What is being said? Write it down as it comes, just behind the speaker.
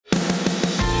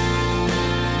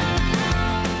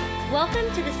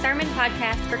Welcome to the Sermon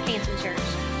Podcast for Canton Church.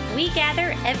 We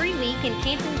gather every week in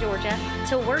Canton, Georgia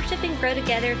to worship and grow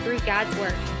together through God's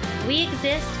Word. We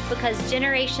exist because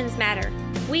generations matter.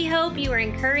 We hope you are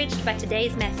encouraged by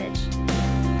today's message.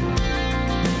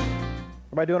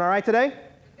 Everybody doing all right today?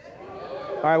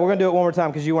 All right, we're going to do it one more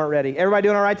time because you weren't ready. Everybody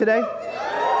doing all right today?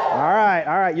 All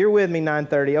right, you're with me,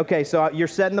 9:30. Okay, so you're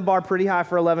setting the bar pretty high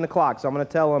for 11 o'clock, so I'm going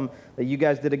to tell them that you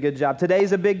guys did a good job.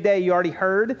 Today's a big day, you already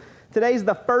heard. Today's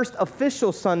the first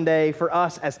official Sunday for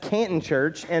us as Canton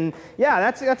Church, and yeah,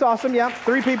 that's awesome, yeah.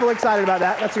 3 people excited about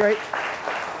that, that's great.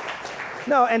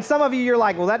 No, and some of you, you're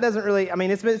like, well, that doesn't really,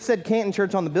 it said Canton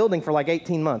Church on the building for like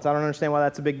 18 months. I don't understand why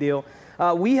that's a big deal.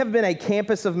 We have been a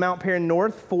campus of Mount Paran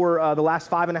North for the last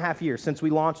 5.5 years, since we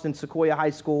launched in Sequoia High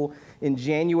School in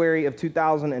January of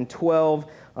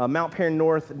 2012. Mount Paran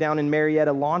North down in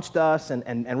Marietta launched us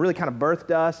and really kind of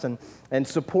birthed us and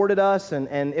supported us,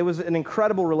 and it was an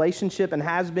incredible relationship and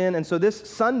has been. And so this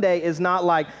Sunday is not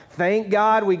like, thank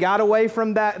God we got away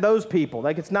from those people.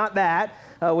 Like, it's not that.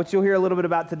 Which you'll hear a little bit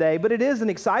about today. But it is an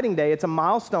exciting day. It's a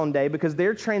milestone day because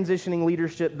they're transitioning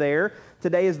leadership there.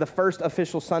 Today is the first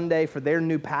official Sunday for their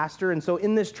new pastor. And so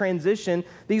in this transition,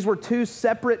 these were 2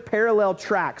 separate parallel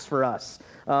tracks for us.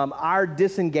 Our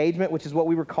disengagement, which is what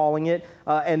we were calling it,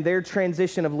 and their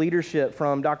transition of leadership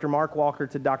from Dr. Mark Walker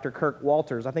to Dr. Kirk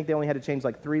Walters. I think they only had to change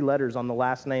like 3 letters on the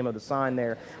last name of the sign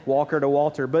there, Walker to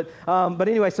Walter. But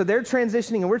anyway, so they're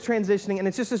transitioning and we're transitioning, and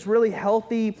it's just this really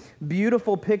healthy,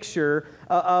 beautiful picture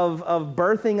of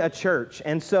birthing a church.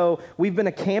 And so we've been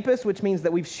a campus, which means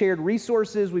that we've shared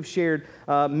resources, we've shared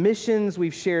missions,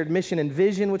 we've shared mission and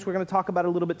vision, which we're going to talk about a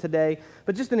little bit today,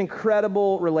 but just an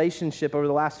incredible relationship over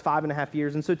the last 5.5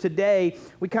 years. And so today,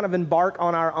 we kind of embark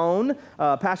on our own.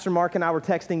 Pastor Mark and I were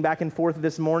texting back and forth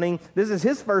this morning. This is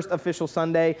his first official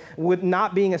Sunday with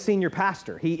not being a senior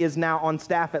pastor. He is now on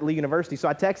staff at Lee University. So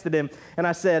I texted him and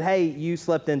I said, hey, you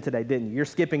slept in today, didn't you? You're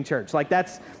skipping church. Like,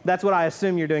 that's what I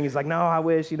assume you're doing. He's like, no, I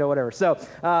wish, whatever. So,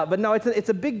 but no, it's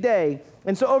a big day.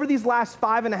 And so over these last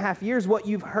 5.5 years, what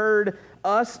you've heard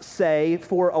us say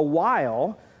for a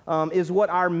while is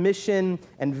what our mission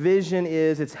and vision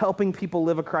is. It's helping people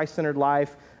live a Christ-centered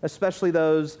life, especially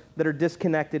those that are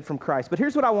disconnected from Christ. But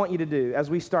here's what I want you to do as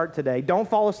we start today. Don't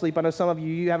fall asleep. I know some of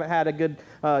you haven't had a good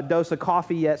dose of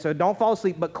coffee yet, so don't fall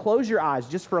asleep, but close your eyes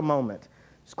just for a moment.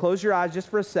 Just close your eyes just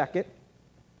for a second.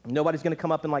 Nobody's going to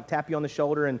come up and like tap you on the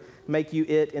shoulder and make you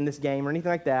it in this game or anything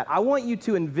like that. I want you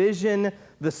to envision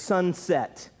the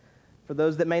sunset. For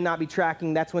those that may not be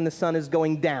tracking, that's when the sun is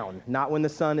going down, not when the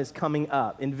sun is coming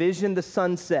up. Envision the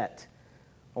sunset.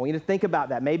 I want you to think about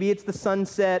that. Maybe it's the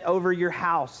sunset over your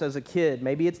house as a kid.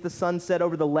 Maybe it's the sunset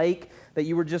over the lake that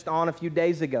you were just on a few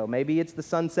days ago. Maybe it's the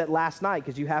sunset last night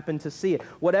because you happened to see it.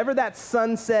 Whatever that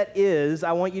sunset is,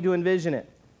 I want you to envision it.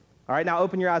 All right, now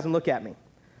open your eyes and look at me.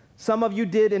 Some of you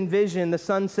did envision the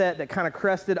sunset that kind of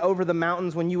crested over the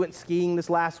mountains when you went skiing this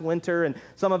last winter, and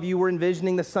some of you were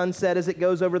envisioning the sunset as it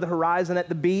goes over the horizon at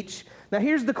the beach. Now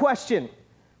here's the question.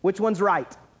 Which one's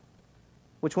right?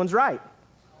 Which one's right?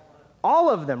 All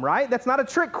of them, right? That's not a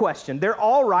trick question. They're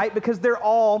all right because they're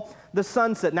all the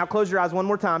sunset. Now close your eyes one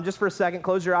more time, just for a second.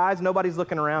 Close your eyes. Nobody's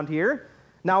looking around here.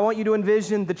 Now I want you to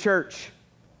envision the church.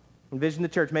 Envision the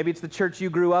church. Maybe it's the church you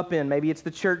grew up in. Maybe it's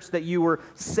the church that you were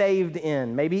saved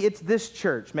in. Maybe it's this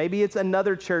church. Maybe it's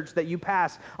another church that you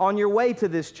pass on your way to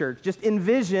this church. Just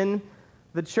envision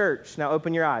the church. Now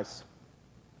open your eyes.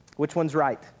 Which one's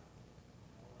right?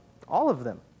 All of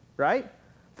them, right?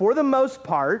 For the most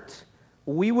part,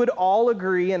 we would all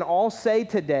agree and all say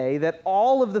today that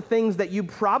all of the things that you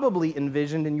probably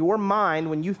envisioned in your mind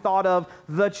when you thought of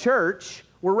the church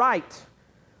were right.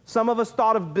 Some of us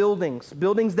thought of buildings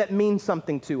that mean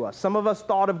something to us. Some of us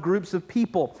thought of groups of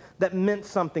people that meant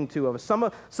something to us. Some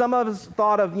of us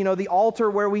thought of, the altar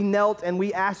where we knelt and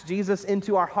we asked Jesus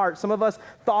into our heart. Some of us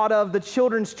thought of the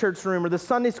children's church room or the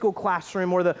Sunday school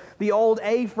classroom or the old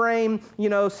A-frame,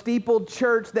 steepled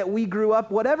church that we grew up.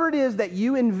 Whatever it is that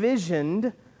you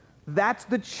envisioned, that's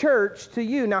the church to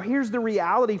you. Now, here's the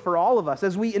reality for all of us.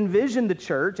 As we envision the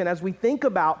church and as we think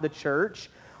about the church,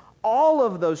 all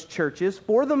of those churches,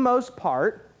 for the most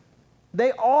part,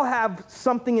 they all have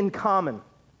something in common.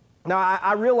 Now,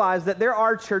 I realize that there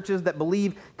are churches that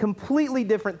believe completely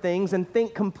different things and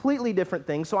think completely different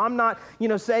things. So I'm not,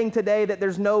 saying today that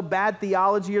there's no bad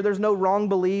theology or there's no wrong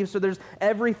beliefs or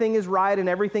everything is right and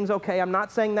everything's okay. I'm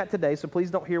not saying that today, so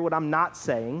please don't hear what I'm not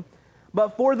saying.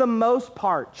 But for the most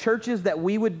part, churches that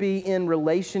we would be in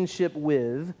relationship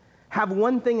with have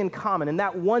one thing in common, and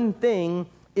that one thing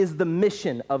is the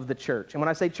mission of the church. And when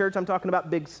I say church, I'm talking about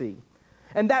Big C.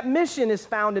 And that mission is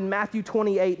found in Matthew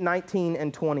 28, 19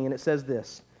 and 20, and it says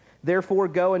this: Therefore,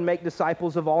 go and make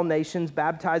disciples of all nations,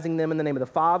 baptizing them in the name of the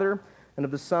Father and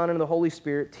of the Son and of the Holy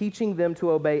Spirit, teaching them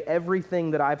to obey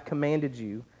everything that I've commanded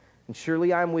you. And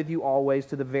surely I am with you always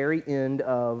to the very end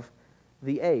of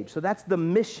the age. So that's the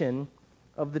mission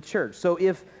of the church. So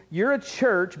if you're a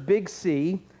church, big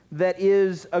C, that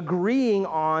is agreeing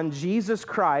on Jesus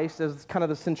Christ as kind of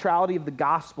the centrality of the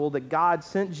gospel, that God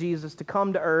sent Jesus to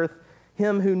come to earth,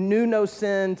 him who knew no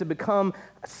sin, to become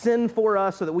sin for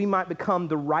us so that we might become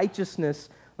the righteousness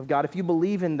of God. If you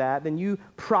believe in that, then you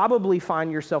probably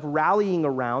find yourself rallying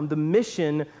around the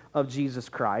mission of Jesus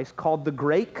Christ, called the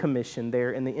Great Commission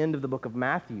there in the end of the book of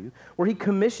Matthew, where he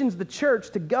commissions the church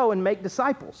to go and make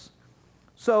disciples.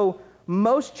 So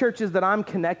most churches that I'm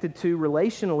connected to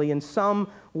relationally in some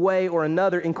way or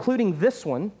another, including this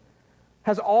one,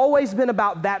 has always been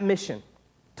about that mission,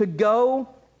 to go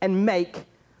and make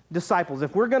disciples.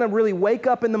 If we're going to really wake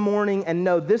up in the morning and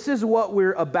know this is what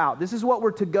we're about, this is what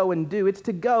we're to go and do, it's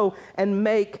to go and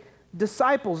make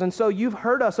disciples. And so you've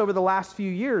heard us over the last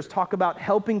few years talk about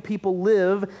helping people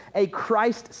live a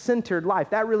Christ-centered life.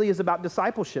 That really is about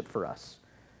discipleship for us.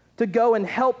 To go and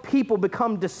help people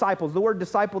become disciples. The word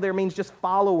disciple there means just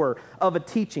follower of a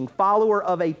teaching, follower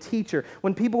of a teacher.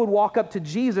 When people would walk up to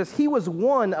Jesus, he was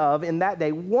one of, in that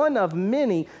day, one of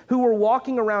many who were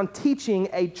walking around teaching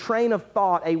a train of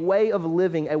thought, a way of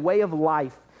living, a way of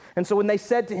life. And so when they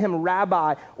said to him,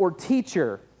 rabbi or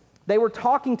teacher, they were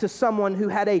talking to someone who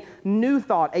had a new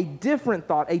thought, a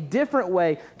different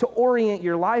way to orient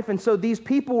your life. And so these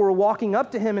people were walking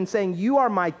up to him and saying, you are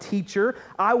my teacher.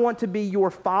 I want to be your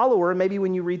follower. Maybe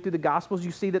when you read through the Gospels,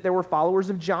 you see that there were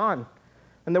followers of John,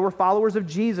 and there were followers of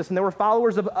Jesus, and there were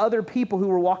followers of other people who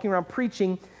were walking around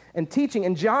preaching and teaching.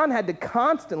 And John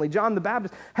the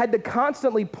Baptist, had to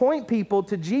constantly point people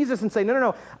to Jesus and say,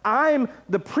 no, I'm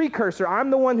the precursor. I'm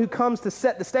the one who comes to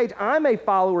set the stage. I'm a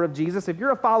follower of Jesus. If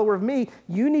you're a follower of me,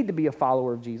 you need to be a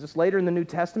follower of Jesus. Later in the New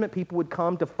Testament, people would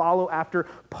come to follow after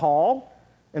Paul,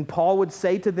 and Paul would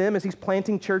say to them as he's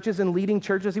planting churches and leading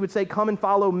churches, he would say, come and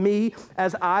follow me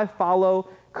as I follow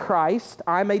Christ.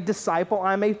 I'm a disciple.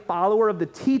 I'm a follower of the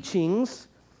teachings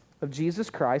of Jesus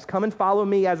Christ. Come and follow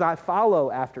me as I follow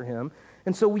after him.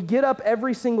 And so we get up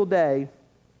every single day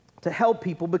to help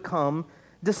people become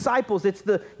disciples. It's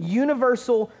the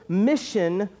universal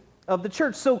mission of the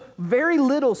church. So very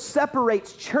little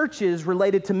separates churches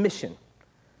related to mission.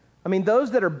 I mean, those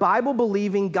that are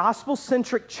Bible-believing,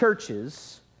 gospel-centric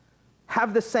churches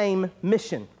have the same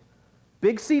mission.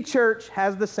 Big C Church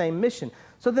has the same mission.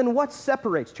 So then what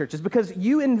separates churches? Because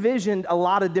you envisioned a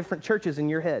lot of different churches in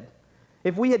your head.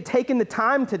 If we had taken the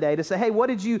time today to say, hey, what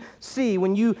did you see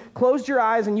when you closed your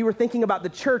eyes and you were thinking about the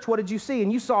church? What did you see?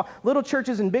 And you saw little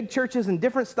churches and big churches and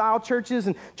different style churches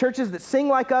and churches that sing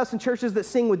like us and churches that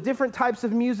sing with different types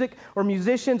of music or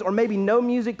musicians or maybe no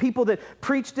music, people that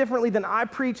preach differently than I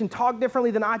preach and talk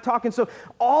differently than I talk. And so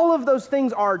all of those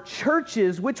things are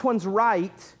churches. Which one's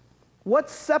right? What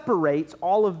separates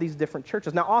all of these different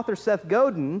churches? Now, author Seth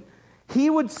Godin, he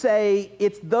would say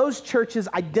it's those churches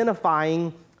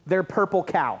identifying their purple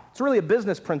cow. It's really a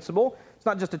business principle. It's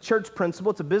not just a church principle,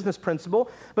 it's a business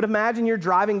principle. But imagine you're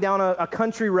driving down a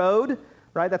country road,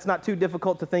 right? That's not too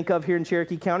difficult to think of here in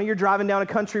Cherokee County. You're driving down a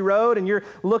country road and you're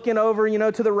looking over,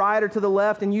 to the right or to the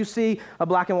left, and you see a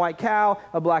black and white cow,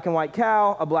 a black and white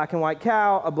cow, a black and white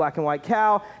cow, a black and white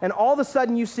cow, and all of a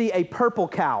sudden you see a purple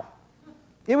cow.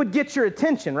 It would get your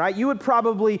attention, right? You would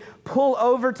probably pull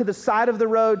over to the side of the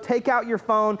road, take out your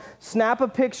phone, snap a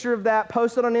picture of that,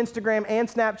 post it on Instagram and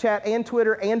Snapchat and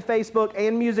Twitter and Facebook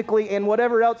and Musical.ly and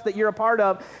whatever else that you're a part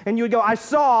of, and you would go, I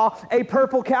saw a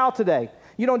purple cow today.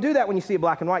 You don't do that when you see a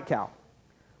black and white cow.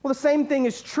 Well, the same thing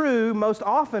is true most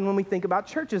often when we think about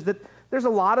churches, that there's a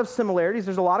lot of similarities,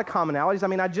 there's a lot of commonalities. I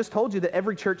mean, I just told you that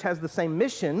every church has the same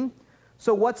mission.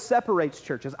 So what separates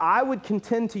churches? I would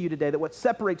contend to you today that what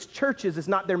separates churches is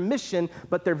not their mission,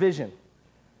 but their vision.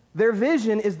 Their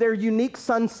vision is their unique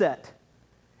sunset.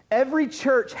 Every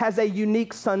church has a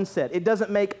unique sunset. It doesn't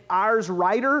make ours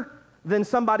righter than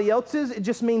somebody else's. It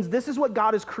just means this is what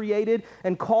God has created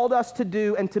and called us to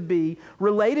do and to be,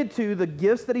 related to the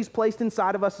gifts that he's placed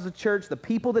inside of us as a church, the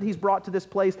people that he's brought to this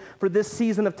place for this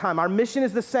season of time. Our mission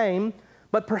is the same,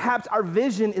 but perhaps our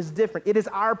vision is different. It is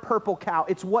our purple cow.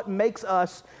 It's what makes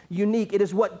us unique. It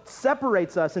is what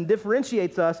separates us and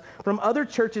differentiates us from other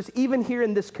churches, even here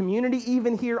in this community,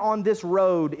 even here on this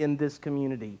road in this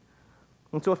community.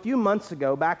 And so a few months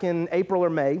ago, back in April or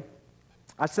May,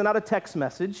 I sent out a text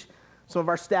message. Some of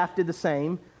our staff did the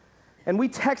same. And we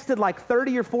texted like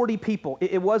 30 or 40 people.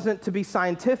 It wasn't to be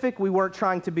scientific. We weren't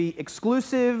trying to be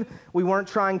exclusive. We weren't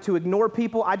trying to ignore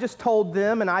people. I just told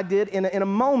them, and I did in a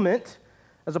moment,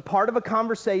 as a part of a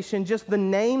conversation, just the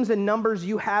names and numbers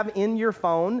you have in your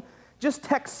phone, just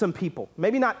text some people.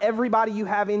 Maybe not everybody you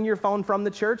have in your phone from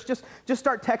the church. Just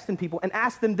start texting people and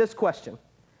ask them this question.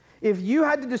 If you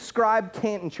had to describe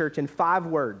Canton Church in 5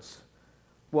 words,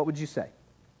 what would you say?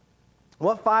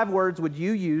 What 5 words would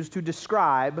you use to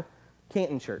describe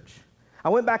Canton Church? I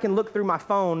went back and looked through my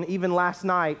phone even last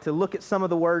night to look at some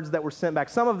of the words that were sent back.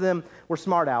 Some of them were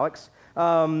smart Alex.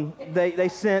 They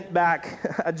sent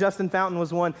back, Justin Fountain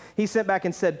was one, he sent back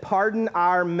and said, "Pardon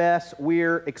our mess,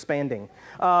 we're expanding."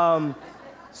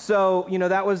 So,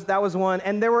 that was one.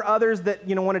 And there were others that,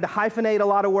 wanted to hyphenate a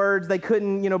lot of words. They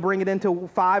couldn't, bring it into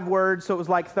 5 words, so it was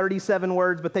like 37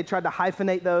 words, but they tried to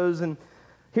hyphenate those. And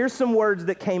here's some words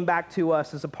that came back to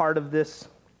us as a part of this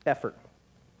effort.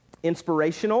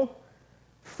 Inspirational,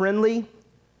 friendly,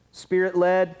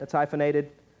 spirit-led, that's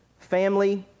hyphenated,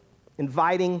 family,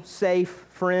 inviting, safe,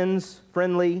 friends,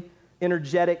 friendly,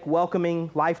 energetic, welcoming,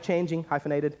 life-changing,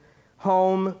 hyphenated,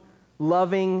 home,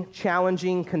 loving,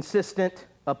 challenging, consistent,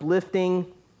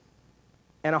 uplifting,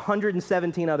 and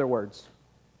 117 other words.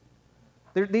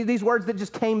 These words that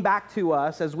just came back to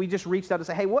us as we just reached out to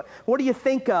say, hey, what do you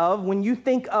think of when you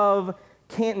think of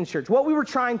Canton Church? What we were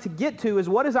trying to get to is,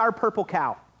 what is our purple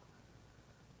cow?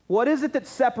 What is it that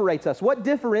separates us? What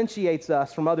differentiates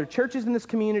us from other churches in this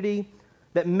community,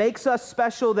 that makes us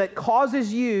special, that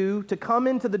causes you to come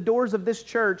into the doors of this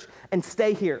church and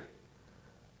stay here?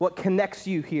 What connects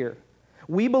you here?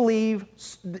 We believe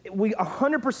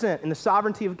 100% in the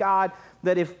sovereignty of God,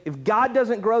 that if God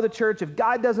doesn't grow the church, if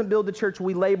God doesn't build the church,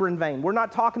 we labor in vain. We're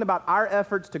not talking about our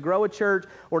efforts to grow a church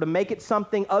or to make it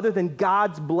something other than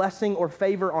God's blessing or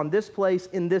favor on this place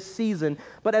in this season.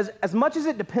 But as much as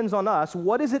it depends on us,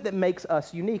 what is it that makes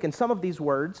us unique? And some of these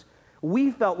words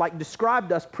we felt like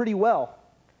described us pretty well.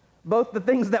 Both the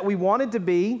things that we wanted to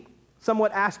be,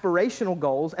 somewhat aspirational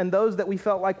goals, and those that we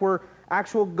felt like were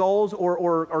actual goals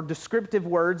or descriptive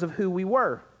words of who we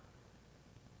were.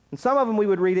 And some of them we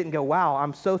would read it and go, wow,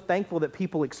 I'm so thankful that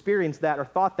people experienced that or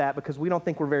thought that, because we don't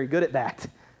think we're very good at that.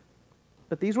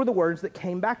 But these were the words that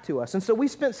came back to us. And so we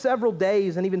spent several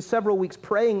days and even several weeks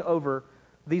praying over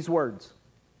these words,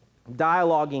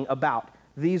 dialoguing about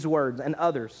these words and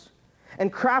others,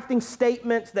 and crafting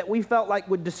statements that we felt like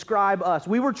would describe us.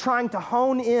 We were trying to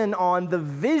hone in on the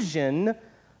vision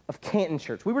of Canton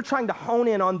Church. We were trying to hone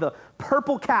in on the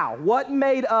purple cow, what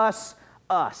made us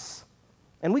us.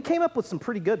 And we came up with some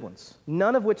pretty good ones,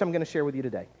 none of which I'm going to share with you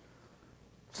today.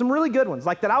 Some really good ones,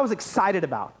 like that I was excited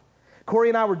about. Corey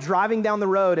and I were driving down the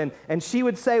road, and she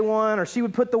would say one, or she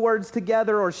would put the words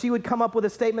together, or she would come up with a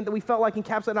statement that we felt like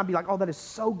encapsulated, and I'd be like, oh, that is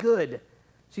so good.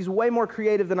 She's way more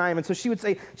creative than I am. And so she would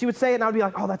say it, and I'd be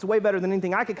like, oh, that's way better than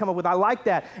anything I could come up with. I like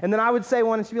that. And then I would say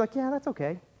one, and she'd be like, yeah, that's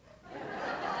okay.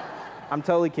 I'm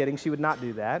totally kidding. She would not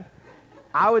do that.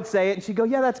 I would say it, and she'd go,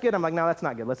 yeah, that's good. I'm like, no, that's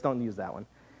not good. Let's don't use that one.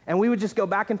 And we would just go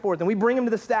back and forth, and we'd bring them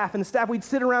to the staff, and the staff, we'd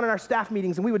sit around in our staff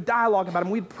meetings, and we would dialogue about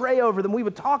them. We'd pray over them. We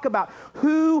would talk about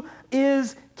who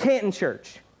is Canton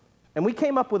Church. And we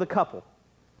came up with a couple.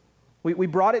 We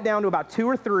brought it down to about 2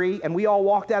 or 3, and we all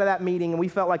walked out of that meeting, and we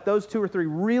felt like those 2 or 3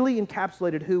 really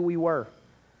encapsulated who we were.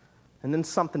 And then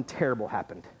something terrible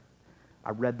happened. I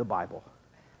read the Bible.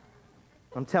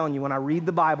 I'm telling you, when I read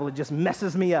the Bible, it just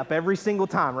messes me up every single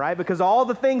time, right? Because all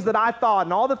the things that I thought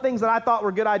and all the things that I thought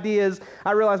were good ideas,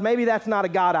 I realized maybe that's not a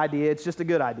God idea, it's just a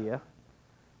good idea.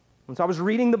 And so I was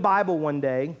reading the Bible one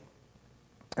day,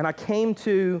 and I came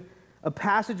to a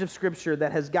passage of Scripture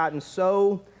that has gotten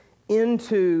so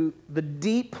into the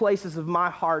deep places of my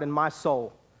heart and my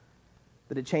soul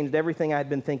that it changed everything I had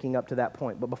been thinking up to that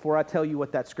point. But before I tell you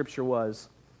what that Scripture was,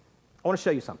 I want to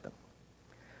show you something.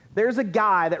 There's a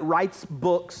guy that writes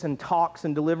books and talks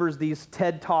and delivers these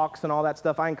TED Talks and all that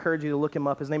stuff. I encourage you to look him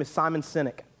up. His name is Simon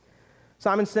Sinek.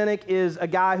 Simon Sinek is a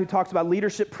guy who talks about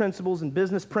leadership principles and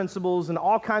business principles and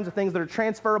all kinds of things that are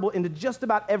transferable into just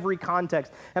about every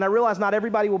context. And I realize not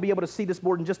everybody will be able to see this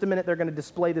board. In just a minute, they're going to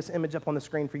display this image up on the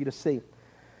screen for you to see.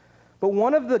 But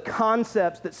one of the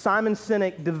concepts that Simon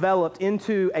Sinek developed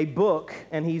into a book,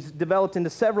 and he's developed into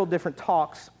several different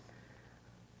talks,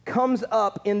 comes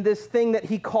up in this thing that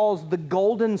he calls the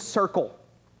golden circle.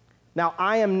 Now,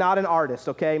 I am not an artist,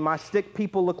 okay? My stick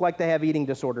people look like they have eating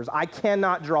disorders. I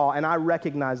cannot draw, and I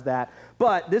recognize that.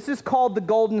 But this is called the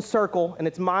golden circle, and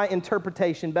it's my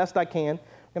interpretation, best I can. I'm going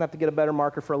to have to get a better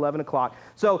marker for 11 o'clock.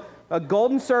 So, a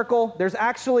golden circle, there's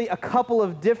actually a couple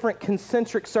of different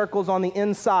concentric circles on the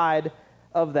inside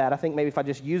of that. I think maybe if I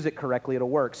just use it correctly, it'll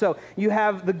work. So, you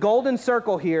have the golden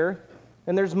circle here,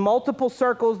 and there's multiple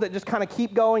circles that just kind of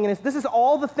keep going, and this is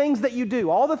all the things that you do,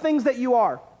 all the things that you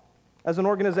are as an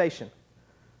organization,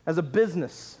 as a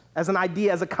business, as an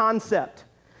idea, as a concept.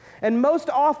 And most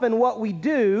often what we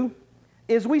do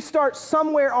is we start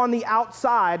somewhere on the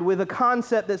outside with a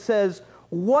concept that says,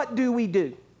 what do we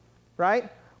do, right?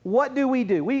 What do we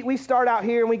do? We start out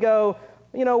here and we go,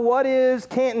 what is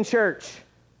Canton Church?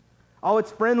 Oh,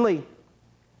 it's friendly.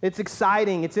 It's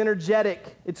exciting. It's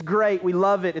energetic. It's great. We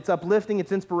love it. It's uplifting.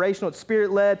 It's inspirational. It's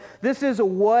spirit-led. This is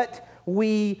what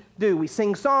we do. We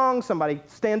sing songs. Somebody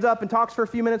stands up and talks for a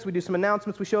few minutes. We do some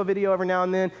announcements. We show a video every now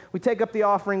and then. We take up the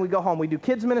offering. We go home. We do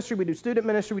kids ministry. We do student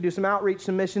ministry. We do some outreach,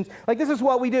 some missions. This is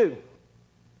what we do.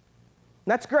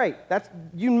 That's great.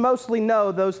 You mostly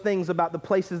know those things about the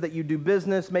places that you do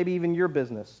business, maybe even your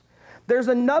business. There's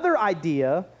another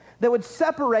idea that would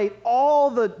separate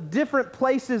all the different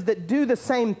places that do the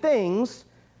same things.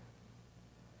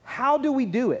 How do we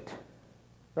do it,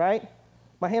 right?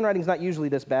 My handwriting's not usually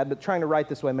this bad, but trying to write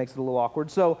this way makes it a little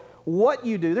awkward. So what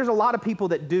you do, there's a lot of people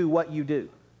that do what you do.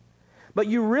 But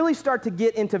you really start to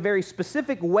get into very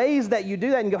specific ways that you do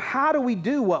that and go, how do we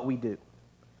do what we do,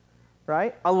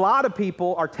 right? A lot of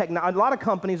people a lot of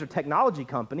companies are technology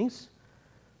companies.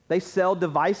 They sell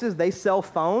devices, they sell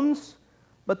phones.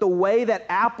 But the way that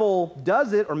Apple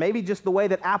does it, or maybe just the way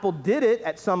that Apple did it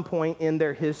at some point in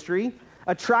their history,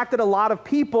 attracted a lot of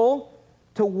people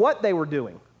to what they were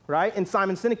doing, right? And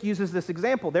Simon Sinek uses this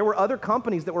example. There were other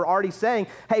companies that were already saying,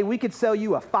 hey, we could sell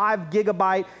you a 5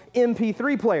 gigabyte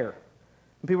MP3 player.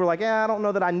 And people were like, I don't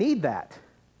know that I need that.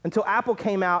 Until Apple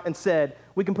came out and said,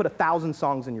 we can put 1,000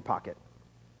 songs in your pocket.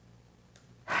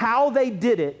 How they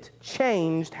did it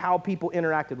changed how people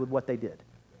interacted with what they did.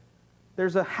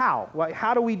 There's a how.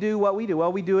 How do we do what we do?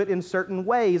 Well, we do it in certain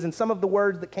ways, and some of the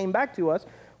words that came back to us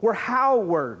were how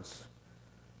words.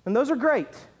 And those are great.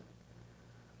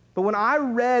 But when I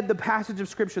read the passage of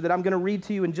Scripture that I'm going to read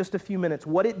to you in just a few minutes,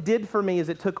 what it did for me is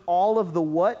it took all of the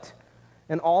what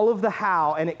and all of the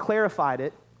how, and it clarified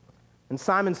it. And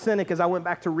Simon Sinek, as I went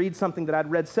back to read something that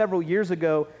I'd read several years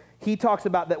ago, he talks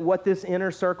about that what this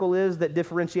inner circle is that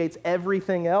differentiates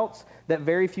everything else, that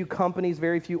very few companies,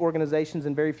 very few organizations,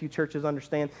 and very few churches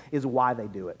understand is why they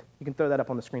do it. You can throw that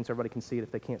up on the screen so everybody can see it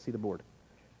if they can't see the board.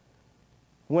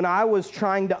 When I was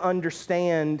trying to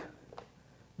understand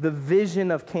the vision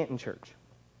of Canton Church,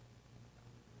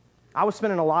 I was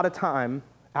spending a lot of time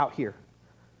out here.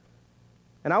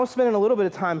 And I was spending a little bit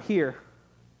of time here,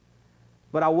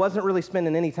 but I wasn't really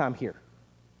spending any time here.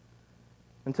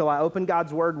 Until I opened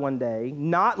God's Word one day,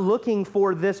 not looking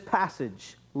for this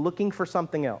passage, looking for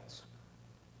something else.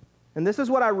 And this is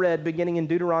what I read beginning in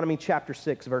Deuteronomy chapter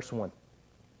 6, verse 1.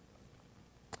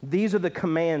 These are the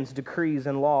commands, decrees,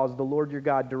 and laws the Lord your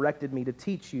God directed me to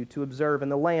teach you to observe in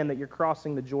the land that you're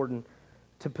crossing the Jordan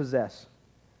to possess,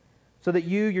 so that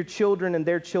you, your children, and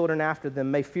their children after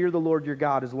them may fear the Lord your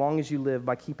God as long as you live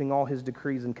by keeping all his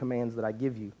decrees and commands that I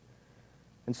give you,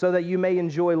 and so that you may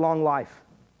enjoy long life.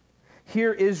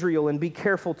 Hear, Israel, and be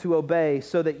careful to obey,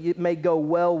 so that it may go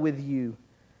well with you,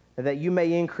 and that you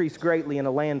may increase greatly in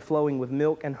a land flowing with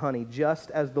milk and honey,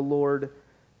 just as the Lord,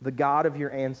 the God of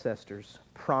your ancestors,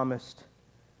 promised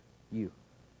you.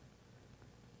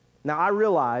 Now, I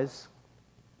realize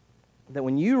that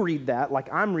when you read that,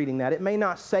 like I'm reading that, it may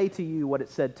not say to you what it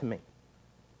said to me.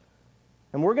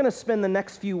 And we're going to spend the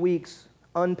next few weeks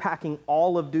unpacking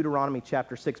all of Deuteronomy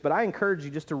chapter 6, but I encourage you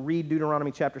just to read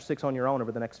Deuteronomy chapter 6 on your own over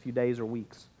the next few days or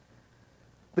weeks.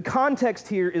 The context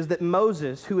here is that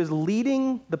Moses, who is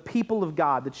leading the people of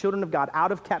God, the children of God,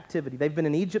 out of captivity, they've been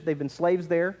in Egypt, they've been slaves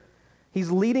there, he's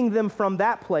leading them from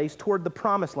that place toward the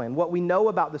promised land. What we know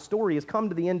about the story is come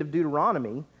to the end of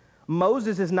Deuteronomy,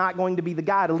 Moses is not going to be the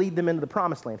guy to lead them into the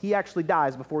promised land. He actually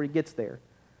dies before he gets there.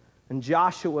 And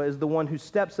Joshua is the one who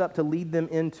steps up to lead them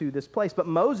into this place. But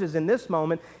Moses, in this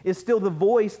moment, is still the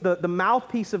voice, the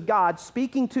mouthpiece of God,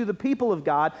 speaking to the people of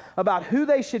God about who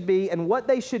they should be and what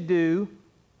they should do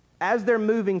as they're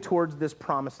moving towards this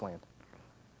promised land.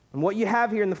 And what you have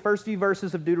here in the first few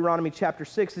verses of Deuteronomy chapter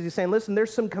 6 is he's saying, listen,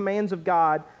 there's some commands of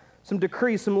God, some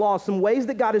decrees, some laws, some ways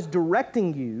that God is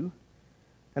directing you,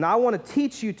 and I want to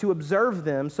teach you to observe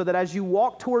them so that as you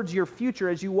walk towards your future,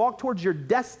 as you walk towards your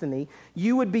destiny,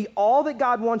 you would be all that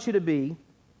God wants you to be,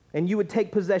 and you would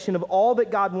take possession of all that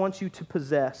God wants you to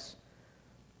possess,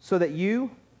 so that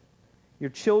you, your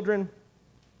children,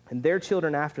 and their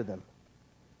children after them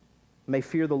may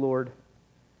fear the Lord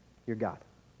your God.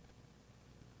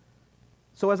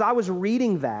 So as I was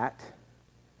reading that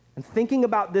and thinking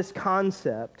about this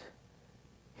concept,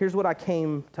 here's what I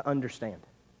came to understand.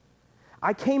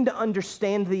 I came to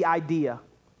understand the idea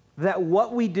that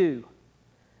what we do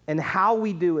and how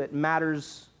we do it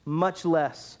matters much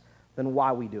less than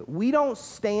why we do it. We don't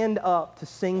stand up to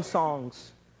sing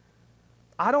songs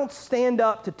I don't stand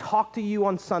up to talk to you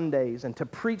on Sundays and to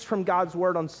preach from God's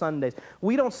word on Sundays.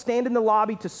 We don't stand in the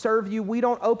lobby to serve you. We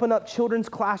don't open up children's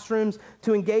classrooms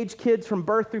to engage kids from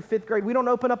birth through fifth grade. We don't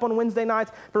open up on Wednesday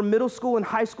nights for middle school and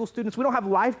high school students. We don't have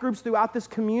life groups throughout this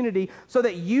community so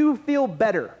that you feel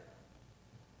better.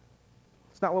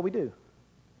 It's not what we do.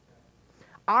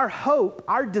 Our hope,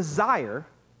 our desire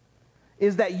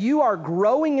is that you are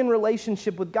growing in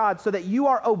relationship with God so that you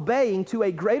are obeying to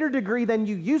a greater degree than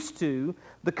you used to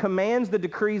the commands, the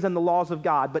decrees, and the laws of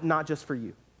God, but not just for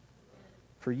you.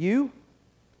 For you,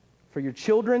 for your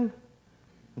children,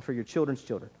 and for your children's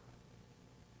children.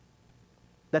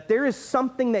 That there is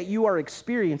something that you are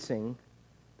experiencing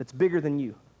that's bigger than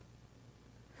you.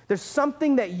 There's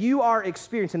something that you are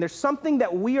experiencing. There's something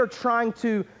that we are trying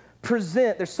to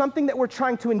present. There's something that we're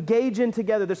trying to engage in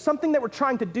together. There's something that we're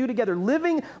trying to do together,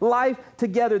 living life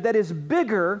together that is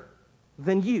bigger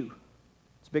than you.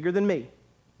 It's bigger than me.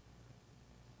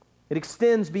 It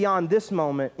extends beyond this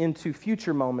moment into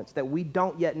future moments that we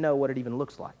don't yet know what it even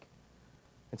looks like.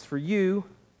 It's for you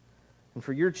and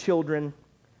for your children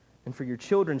and for your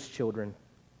children's children.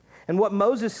 And what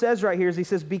Moses says right here is he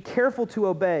says, be careful to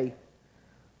obey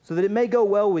so that it may go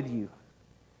well with you,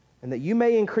 and that you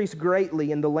may increase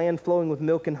greatly in the land flowing with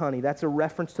milk and honey. That's a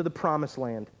reference to the promised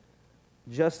land.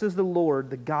 Just as the Lord,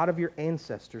 the God of your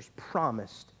ancestors,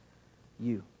 promised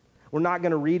you. We're not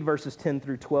going to read verses 10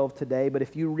 through 12 today, but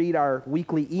if you read our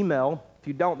weekly email, if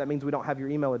you don't, that means we don't have your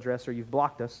email address or you've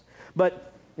blocked us.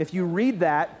 But if you read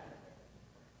that,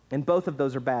 and both of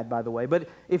those are bad, by the way, but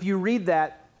if you read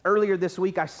that, earlier this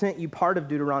week I sent you part of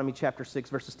Deuteronomy chapter 6,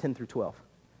 verses 10 through 12.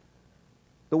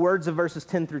 The words of verses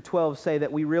 10 through 12 say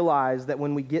that we realize that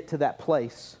when we get to that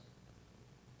place,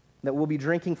 that we'll be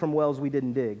drinking from wells we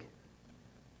didn't dig,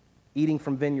 eating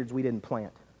from vineyards we didn't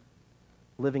plant,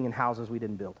 living in houses we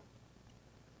didn't build.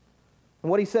 And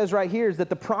what he says right here is that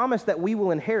the promise that we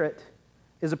will inherit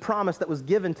is a promise that was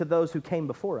given to those who came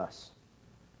before us.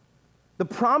 The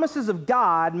promises of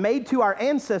God made to our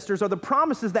ancestors are the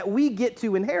promises that we get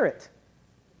to inherit.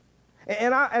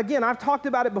 And I've talked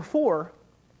about it before,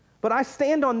 but I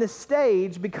stand on this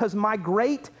stage because my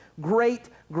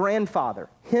great-great-grandfather,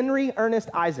 Henry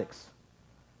Ernest Isaacs,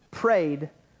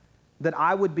 prayed that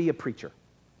I would be a preacher.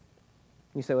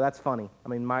 You say, well, that's funny. I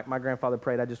mean, my grandfather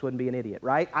prayed I just wouldn't be an idiot,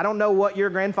 right? I don't know what your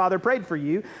grandfather prayed for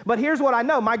you, but here's what I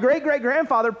know. My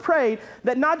great-great-grandfather prayed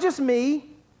that not just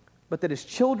me, but that his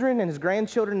children and his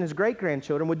grandchildren and his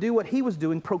great-grandchildren would do what he was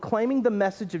doing, proclaiming the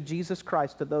message of Jesus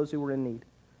Christ to those who were in need,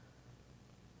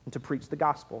 and to preach the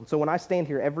gospel. And so when I stand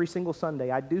here every single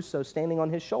Sunday, I do so standing on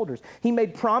his shoulders. He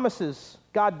made promises,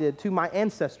 God did, to my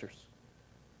ancestors.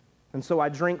 And so I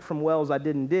drink from wells I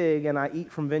didn't dig, and I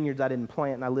eat from vineyards I didn't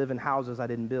plant, and I live in houses I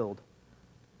didn't build.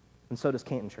 And so does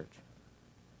Canton Church.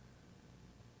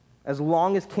 As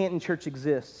long as Canton Church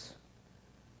exists,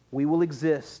 we will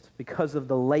exist because of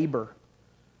the labor,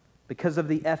 because of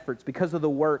the efforts, because of the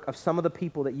work of some of the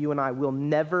people that you and I will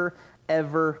never,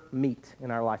 ever meet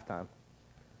in our lifetime.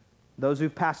 Those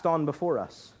who've passed on before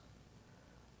us.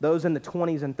 Those in the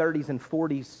 20s and 30s and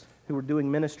 40s who were doing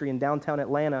ministry in downtown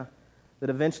Atlanta that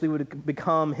eventually would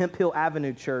become Hemp Hill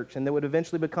Avenue Church, and that would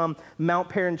eventually become Mount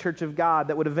Perrin Church of God,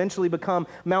 that would eventually become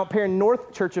Mount Perrin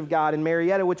North Church of God in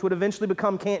Marietta, which would eventually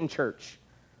become Canton Church.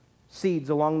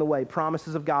 Seeds along the way,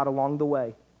 promises of God along the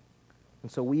way. And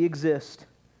so we exist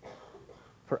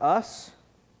for us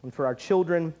and for our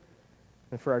children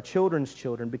and for our children's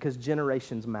children because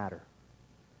generations matter.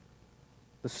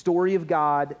 The story of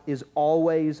God is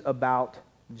always about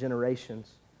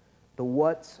generations. The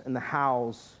whats and the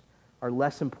hows are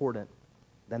less important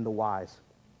than the whys.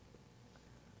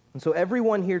 And so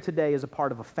everyone here today is a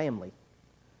part of a family.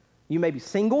 You may be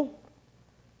single,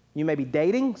 you may be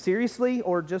dating seriously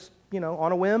or just,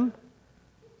 on a whim.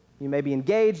 You may be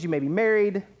engaged, you may be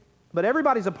married, but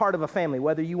everybody's a part of a family,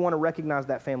 whether you want to recognize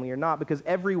that family or not, because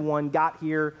everyone got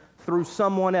here through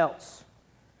someone else.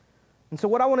 And so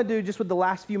what I want to do just with the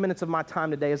last few minutes of my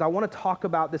time today is I want to talk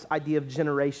about this idea of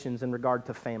generations in regard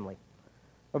to family.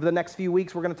 Over the next few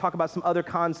weeks, we're going to talk about some other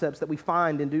concepts that we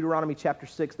find in Deuteronomy chapter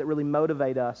 6 that really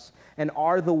motivate us and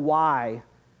are the why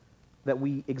that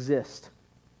we exist.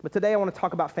 But today I want to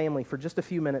talk about family for just a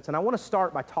few minutes, and I want to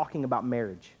start by talking about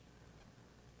marriage.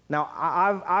 Now,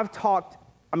 I've talked,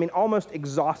 almost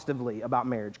exhaustively about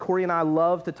marriage. Corey and I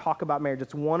love to talk about marriage.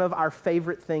 It's one of our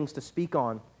favorite things to speak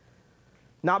on.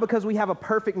 Not because we have a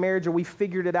perfect marriage or we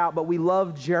figured it out, but we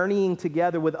love journeying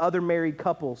together with other married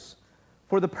couples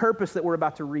for the purpose that we're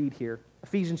about to read here.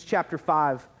 Ephesians chapter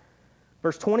 5,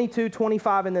 Verse 22,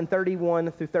 25, and then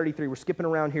 31 through 33. We're skipping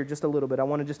around here just a little bit. I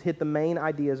want to just hit the main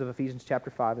ideas of Ephesians chapter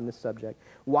 5 in this subject.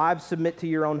 Wives, submit to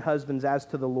your own husbands as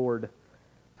to the Lord.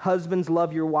 Husbands,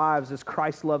 love your wives as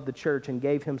Christ loved the church and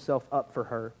gave himself up for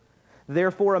her.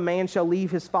 Therefore, a man shall leave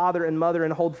his father and mother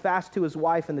and hold fast to his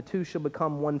wife, and the two shall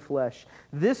become one flesh.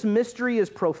 This mystery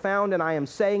is profound, and I am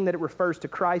saying that it refers to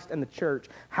Christ and the church.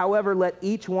 However, let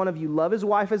each one of you love his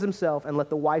wife as himself, and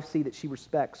let the wife see that she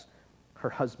respects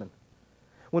her husband.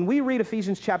 When we read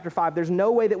Ephesians chapter 5, there's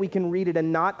no way that we can read it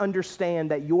and not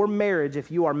understand that your marriage,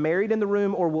 if you are married in the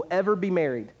room or will ever be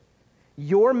married,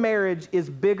 your marriage is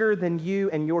bigger than you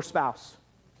and your spouse.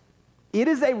 It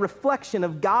is a reflection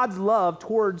of God's love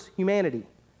towards humanity.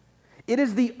 It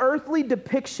is the earthly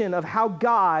depiction of how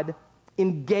God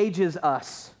engages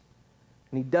us,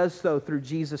 and he does so through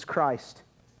Jesus Christ.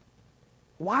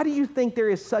 Why do you think there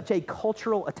is such a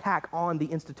cultural attack on the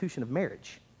institution of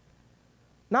marriage?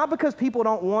 Not because people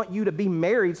don't want you to be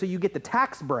married so you get the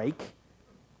tax break,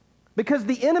 because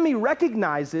the enemy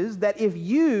recognizes that if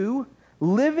you,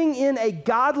 living in a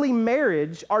godly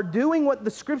marriage, are doing what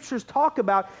the scriptures talk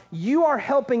about, you are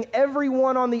helping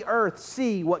everyone on the earth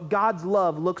see what God's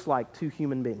love looks like to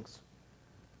human beings.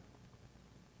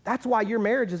 That's why your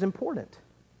marriage is important.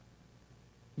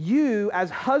 You, as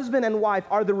husband and wife,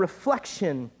 are the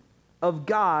reflection of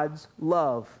God's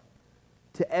love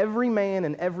to every man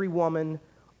and every woman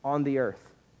on the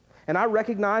earth. And I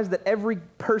recognize that every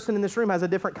person in this room has a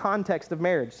different context of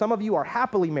marriage. Some of you are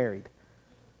happily married.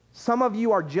 Some of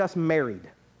you are just married.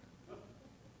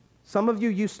 Some of you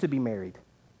used to be married.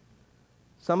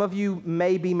 Some of you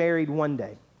may be married one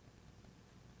day.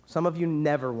 Some of you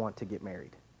never want to get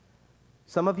married.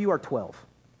 Some of you are 12.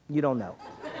 You don't know.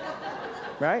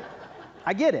 Right?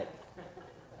 I get it.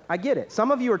 I get it.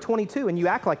 Some of you are 22 and you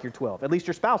act like you're 12. At least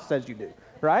your spouse says you do.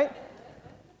 Right?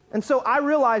 And so I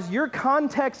realize your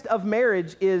context of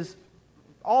marriage is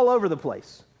all over the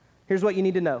place. Here's what you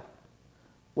need to know.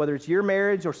 Whether it's your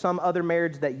marriage or some other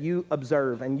marriage that you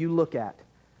observe and you look at,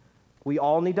 we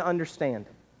all need to understand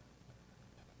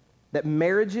that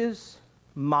marriages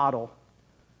model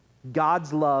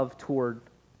God's love toward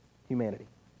humanity.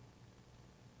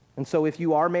 And so if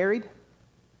you are married,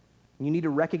 you need to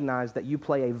recognize that you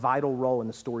play a vital role in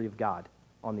the story of God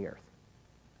on the earth.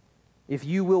 If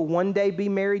you will one day be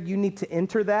married, you need to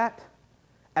enter that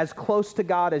as close to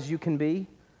God as you can be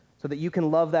so that you can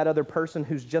love that other person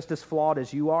who's just as flawed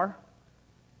as you are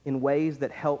in ways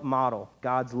that help model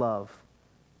God's love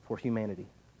for humanity.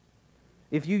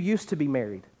 If you used to be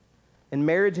married, and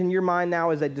marriage in your mind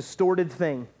now is a distorted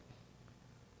thing,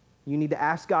 you need to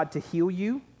ask God to heal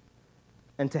you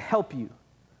and to help you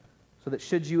so that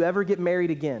should you ever get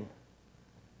married again,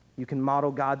 you can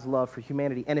model God's love for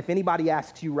humanity. And if anybody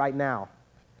asks you right now,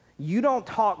 you don't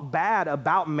talk bad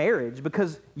about marriage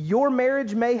because your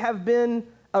marriage may have been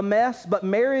a mess, but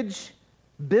marriage,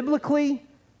 biblically,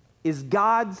 is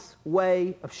God's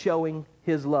way of showing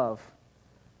his love.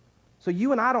 So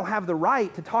you and I don't have the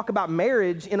right to talk about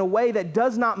marriage in a way that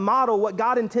does not model what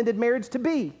God intended marriage to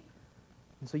be.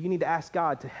 And so you need to ask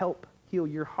God to help heal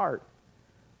your heart.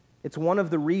 It's one of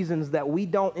the reasons that we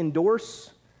don't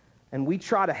endorse and we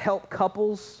try to help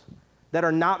couples that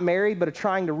are not married but are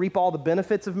trying to reap all the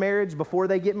benefits of marriage before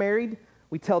they get married.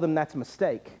 We tell them that's a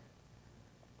mistake.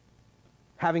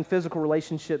 Having physical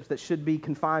relationships that should be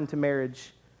confined to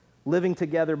marriage, living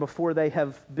together before they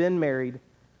have been married,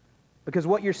 because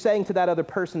what you're saying to that other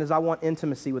person is, I want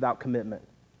intimacy without commitment.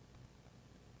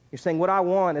 You're saying, what I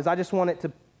want is I just want it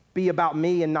to be about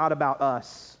me and not about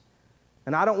us.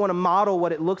 And I don't want to model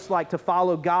what it looks like to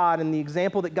follow God and the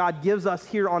example that God gives us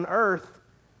here on earth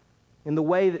in the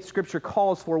way that Scripture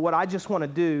calls for. What I just want to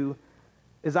do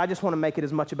is I just want to make it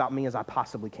as much about me as I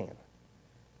possibly can.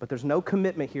 But there's no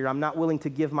commitment here. I'm not willing to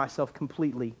give myself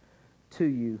completely to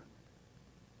you.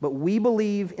 But we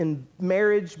believe in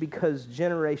marriage because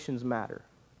generations matter.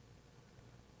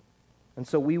 And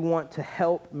so we want to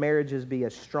help marriages be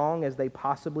as strong as they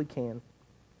possibly can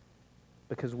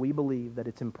because we believe that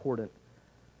it's important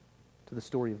to the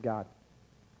story of God.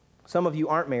 Some of you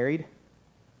aren't married,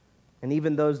 and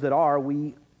even those that are,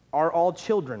 we are all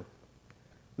children.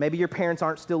 Maybe your parents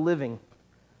aren't still living.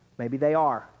 Maybe they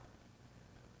are.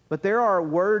 But there are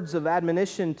words of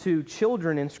admonition to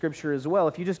children in Scripture as well.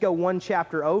 If you just go one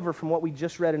chapter over from what we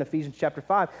just read in Ephesians chapter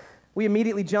 5, we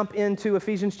immediately jump into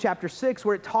Ephesians chapter 6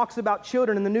 where it talks about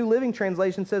children. And the New Living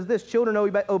Translation says this, children,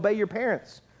 obey your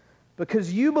parents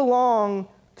because you belong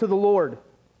to the Lord,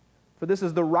 for this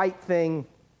is the right thing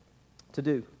to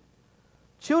do.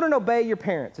 Children, obey your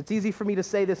parents. It's easy for me to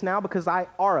say this now because I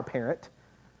are a parent.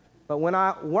 But when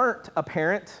I weren't a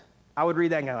parent, I would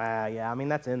read that and go, yeah, I mean,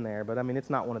 that's in there, but I mean, it's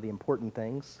not one of the important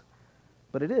things.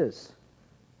 But it is.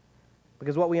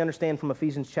 Because what we understand from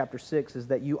Ephesians chapter 6 is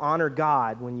that you honor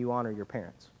God when you honor your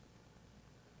parents.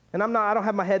 And I don't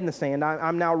have my head in the sand.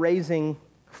 I'm now raising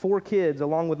 4 kids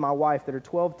along with my wife that are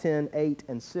 12, 10, 8,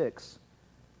 and 6.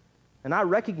 And I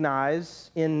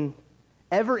recognize in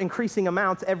ever-increasing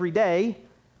amounts every day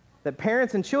that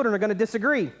parents and children are going to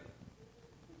disagree.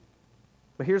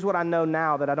 But here's what I know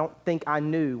now that I don't think I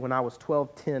knew when I was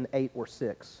 12, 10, 8, or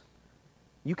 6.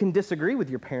 You can disagree with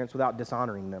your parents without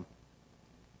dishonoring them.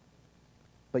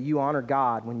 But you honor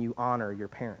God when you honor your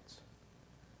parents.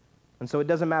 And so it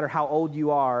doesn't matter how old you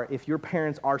are, if your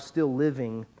parents are still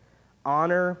living,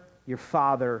 honor your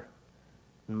father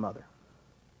and mother.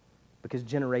 Because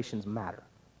generations matter.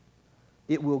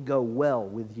 It will go well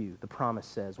with you, the promise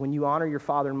says. When you honor your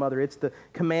father and mother, it's the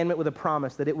commandment with a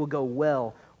promise that it will go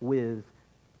well with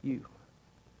you.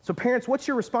 So parents, what's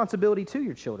your responsibility to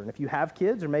your children? If you have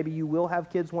kids, or maybe you will have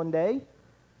kids one day,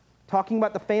 talking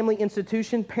about the family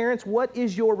institution, parents, what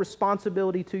is your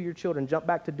responsibility to your children? Jump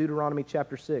back to Deuteronomy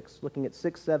chapter 6, looking at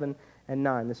 6, 7, and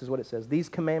 9. This is what it says. These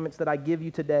commandments that I give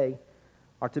you today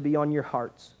are to be on your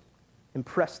hearts.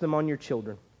 Impress them on your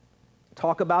children.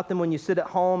 Talk about them when you sit at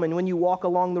home and when you walk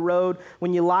along the road,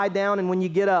 when you lie down and when you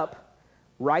get up.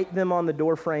 Write them on the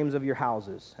door frames of your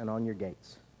houses and on your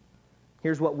gates.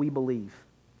 Here's what we believe.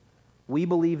 We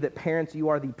believe that parents, you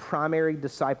are the primary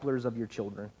disciplers of your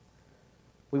children.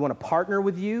 We want to partner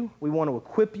with you. We want to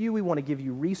equip you. We want to give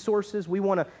you resources. We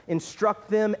want to instruct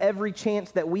them every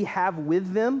chance that we have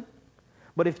with them.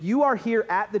 But if you are here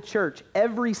at the church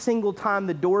every single time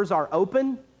the doors are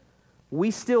open,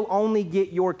 we still only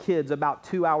get your kids about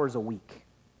 2 hours a week.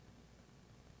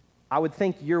 I would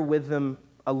think you're with them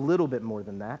a little bit more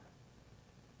than that.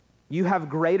 You have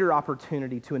greater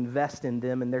opportunity to invest in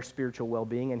them and their spiritual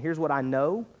well-being. And here's what I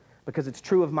know, because it's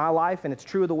true of my life and it's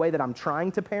true of the way that I'm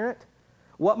trying to parent.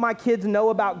 What my kids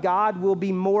know about God will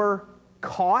be more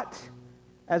caught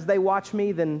as they watch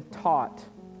me than taught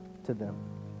to them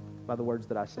by the words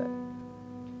that I say.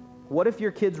 What if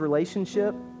your kids'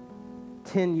 relationship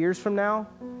 10 years from now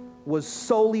was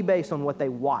solely based on what they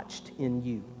watched in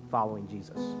you following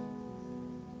Jesus?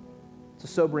 It's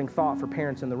a sobering thought for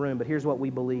parents in the room, but here's what we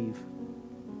believe.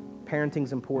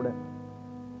 Parenting's important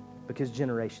because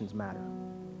generations matter.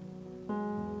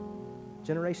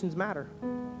 Generations matter.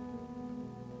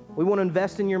 We want to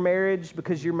invest in your marriage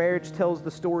because your marriage tells the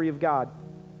story of God.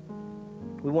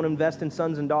 We want to invest in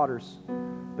sons and daughters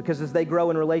because as they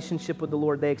grow in relationship with the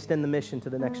Lord, they extend the mission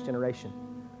to the next generation.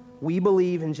 We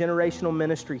believe in generational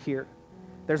ministry here.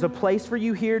 There's a place for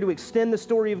you here to extend the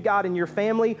story of God in your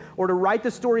family or to write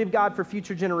the story of God for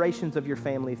future generations of your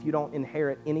family if you don't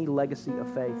inherit any legacy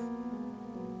of faith.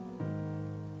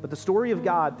 But the story of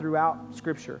God throughout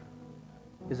Scripture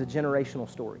is a generational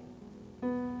story.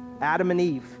 Adam and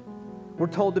Eve were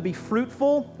told to be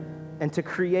fruitful and to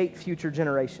create future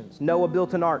generations. Noah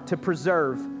built an ark to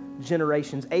preserve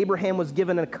generations. Abraham was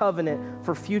given a covenant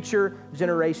for future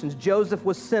generations. Joseph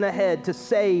was sent ahead to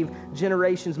save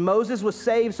generations. Moses was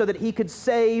saved so that he could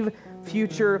save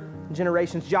future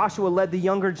generations. Joshua led the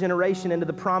younger generation into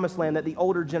the promised land that the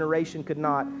older generation could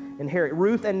not inherit.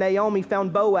 Ruth and Naomi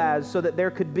found Boaz so that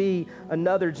there could be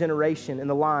another generation in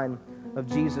the line of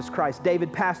Jesus Christ.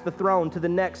 David passed the throne to the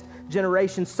next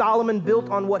generation. Solomon built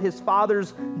on what his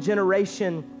father's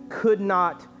generation could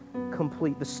not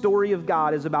complete. The story of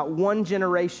God is about one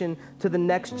generation to the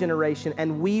next generation,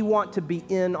 and we want to be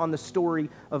in on the story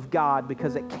of God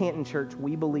because at Canton Church,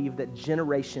 we believe that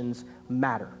generations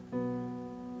matter.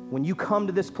 When you come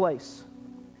to this place,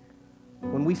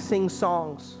 when we sing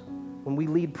songs, when we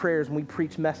lead prayers, when we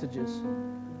preach messages,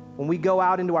 when we go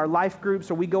out into our life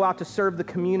groups or we go out to serve the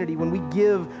community, when we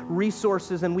give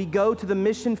resources and we go to the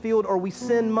mission field or we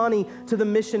send money to the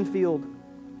mission field,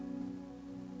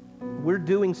 we're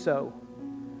doing so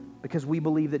because we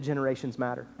believe that generations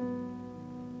matter.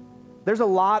 There's a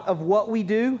lot of what we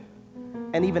do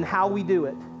and even how we do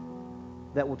it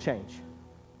that will change.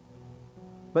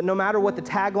 But no matter what the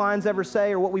taglines ever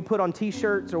say or what we put on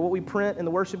t-shirts or what we print in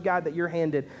the worship guide that you're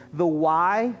handed, the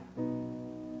why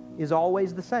is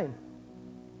always the same.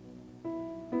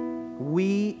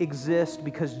 We exist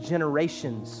because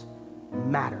generations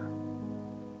matter.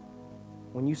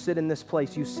 When you sit in this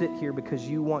place, you sit here because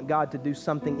you want God to do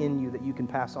something in you that you can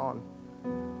pass on.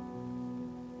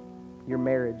 Your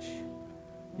marriage,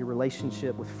 your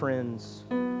relationship with friends,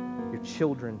 your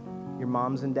children, your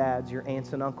moms and dads, your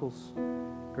aunts and uncles,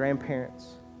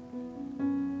 grandparents.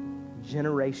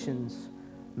 Generations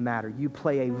matter. You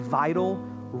play a vital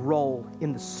role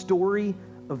in the story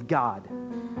of God.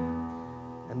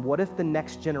 And And what if the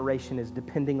next generation is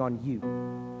depending on you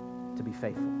to be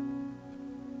faithful?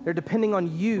 They're depending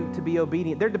on you to be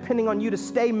obedient. They're depending on you to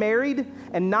stay married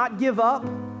and not give up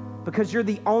because you're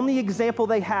the only example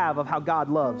they have of how God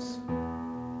loves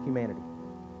humanity.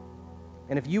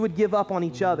 And if you would give up on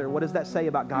each other, what does that say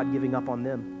about God giving up on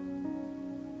them?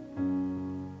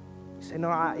 You say,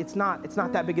 no, it's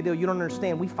not that big a deal. You don't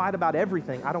understand. We fight about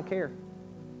everything. I don't care.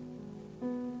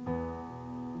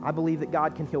 I believe that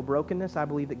God can heal brokenness. I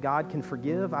believe that God can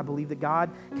forgive. I believe that God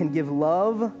can give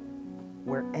love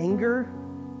where anger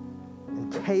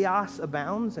and chaos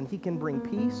abounds, and He can bring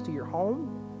peace to your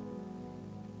home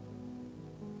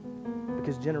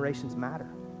because generations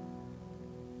matter.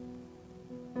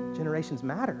 Generations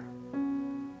matter.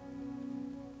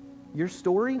 Your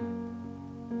story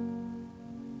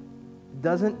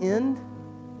doesn't end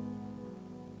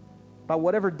by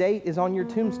whatever date is on your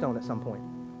tombstone at some point.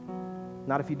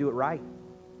 Not if you do it right.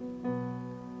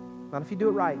 Not if you do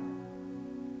it right.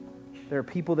 There are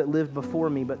people that lived before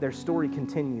me, but their story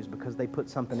continues because they put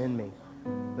something in me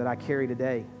that I carry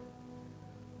today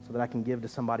so that I can give to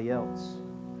somebody else,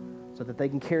 so that they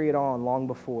can carry it on long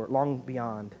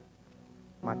beyond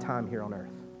my time here on earth.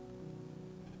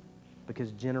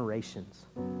 Because generations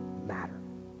matter.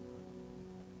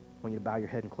 I want you to bow your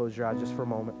head and close your eyes just for a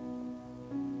moment.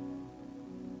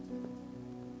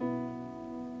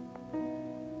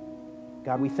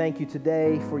 God, we thank you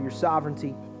today for your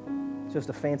sovereignty. It's just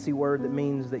a fancy word that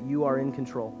means that you are in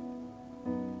control.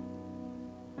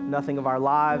 Nothing of our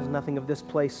lives, nothing of this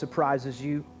place surprises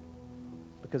you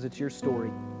because it's your story.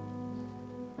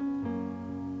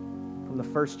 From the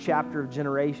first chapter of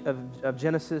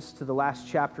Genesis to the last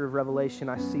chapter of Revelation,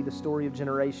 I see the story of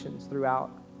generations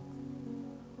throughout.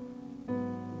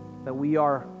 That we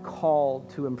are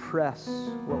called to impress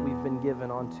what we've been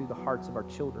given onto the hearts of our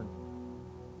children.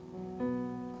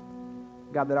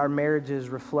 God, that our marriages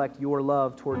reflect your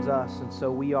love towards us, and so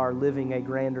we are living a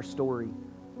grander story.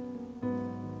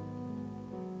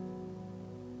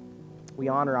 We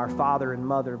honor our father and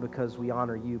mother because we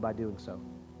honor you by doing so.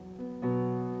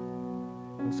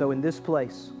 And so in this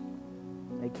place,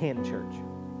 at Canton Church,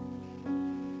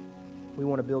 we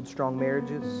want to build strong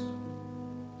marriages.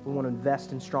 We want to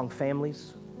invest in strong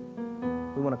families.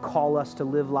 We want to call us to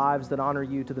live lives that honor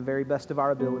you to the very best of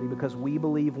our ability because we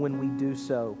believe when we do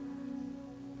so,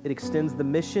 it extends the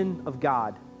mission of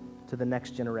God to the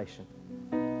next generation.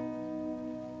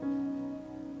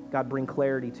 God, bring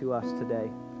clarity to us today.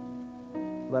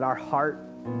 Let our heart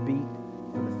beat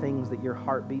for the things that your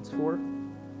heart beats for.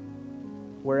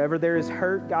 Wherever there is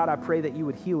hurt, God, I pray that you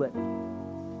would heal it.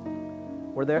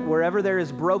 Wherever there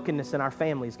is brokenness in our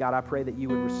families, God, I pray that you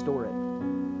would restore it.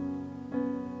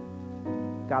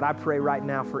 God, I pray right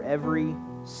now for every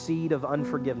seed of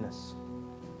unforgiveness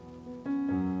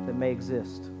that may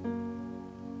exist.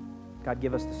 God,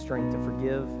 give us the strength to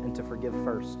forgive and to forgive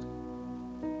first.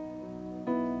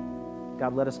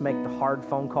 God, let us make the hard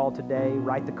phone call today,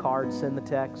 write the card, send the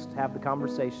text, have the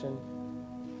conversation.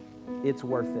 It's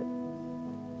worth it.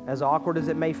 As awkward as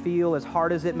it may feel, as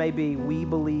hard as it may be, we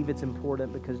believe it's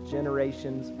important because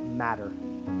generations matter.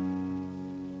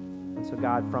 And so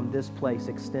God, from this place,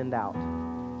 extend out.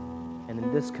 And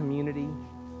in this community,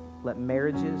 let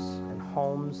marriages and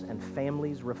homes and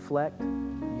families reflect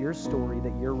your story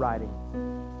that you're writing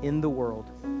in the world.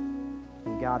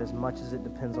 And God, as much as it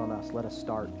depends on us, let us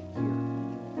start here.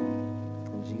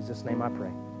 In Jesus' name I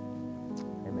pray.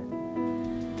 Amen.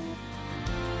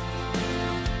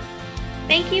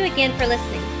 Thank you again for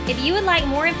listening. If you would like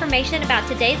more information about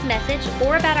today's message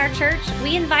or about our church,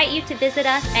 we invite you to visit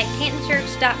us at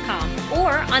cantonchurch.com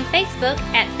or on Facebook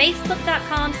at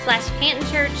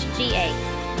facebook.com/cantonchurchga.